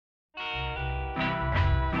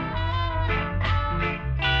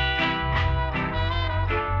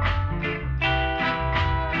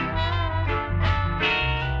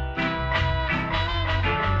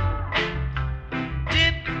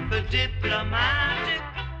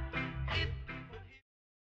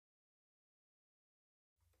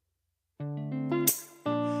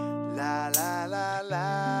La la la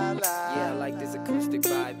la la. Yeah, I like this acoustic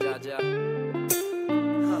vibe, Benjah.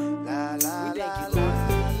 La la We thank la you,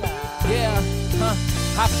 la. Yeah,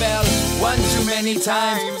 I fell one too many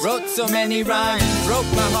times, wrote so many rhymes, broke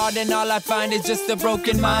my heart and all I find is just a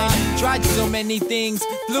broken mind. Tried so many things,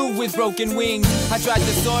 flew with broken wings. I tried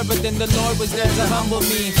to soar but then the Lord was there to humble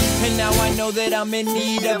me. And now I know that I'm in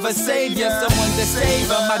need of a savior, someone to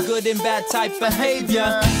save of my good and bad type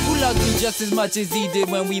behavior. Who loved me just as much as he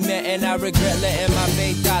did when we met, and I regret letting my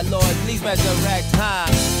faith die. Lord, please resurrect,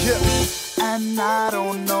 Yeah. And I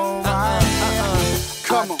don't know why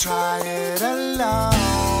I try it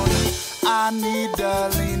alone. I need to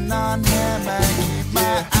lean on him and keep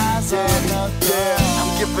my eyes on the goal.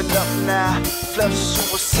 I'm giving up now, flesh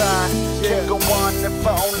suicide. Can't go on if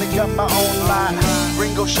I only got my own line.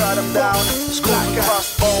 Ringo shot him down, school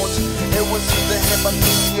crossbones. It was either him or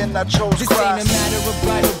me and I chose this Christ. ain't a matter of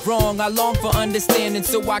right or wrong. I long for understanding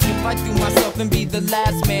so I can fight through myself and be the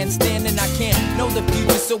last man standing. I can't know the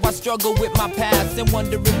future, so I struggle with my past and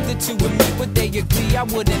wonder if the two of me would they agree I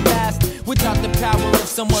wouldn't last without the power of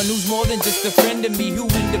someone who's more than just a friend of me, who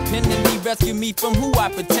independently rescued me from who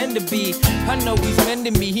I pretend to be. I know he's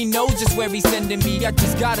mending me, he knows just where he's sending me. I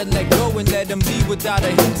just gotta let go and let him be without a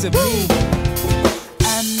hint of me.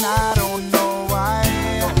 And I don't know why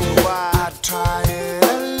I try it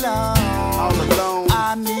alone. All alone.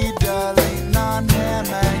 I need to lean on him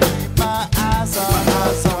and keep my eyes on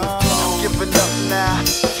the goal. I'm giving up now,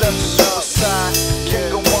 flesh suicide.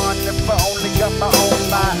 Can't go on if I only got my own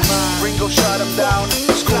line. Ringo shot him down,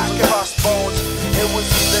 school crossbones. It was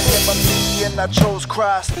either him or me and I chose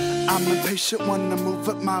Christ. I'm impatient when I move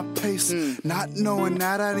at my pace, not knowing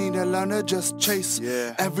that I need to learn to just chase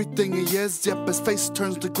everything he is. Yep, his face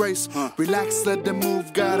turns to grace. Relax, let the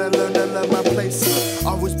move, gotta learn to love my place.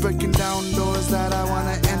 Always breaking down doors that I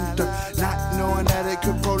wanna enter, not knowing that it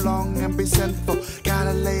could prolong and be sinful.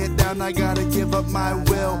 Gotta lay it down, I gotta give up my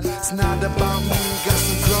will. It's not about me, got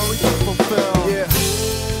some glory to fulfill. Yeah.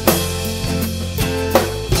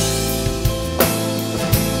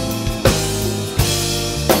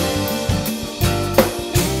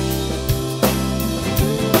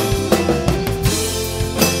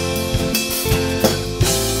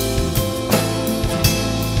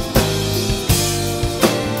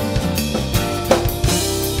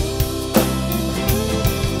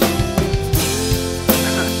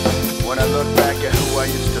 I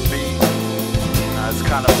used to be. It's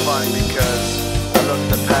kind of funny because I look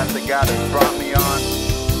at the path that God has brought me on,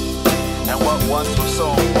 and what once was so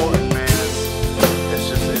important, man,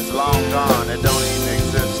 it's long gone. It don't even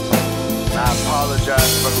exist. And I apologize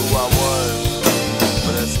for who I was,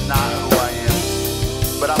 but it's not who I am.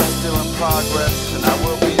 But I'm still in progress, and I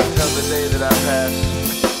will be until the day that I pass.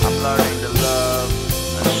 I'm learning to love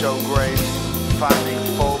and show grace.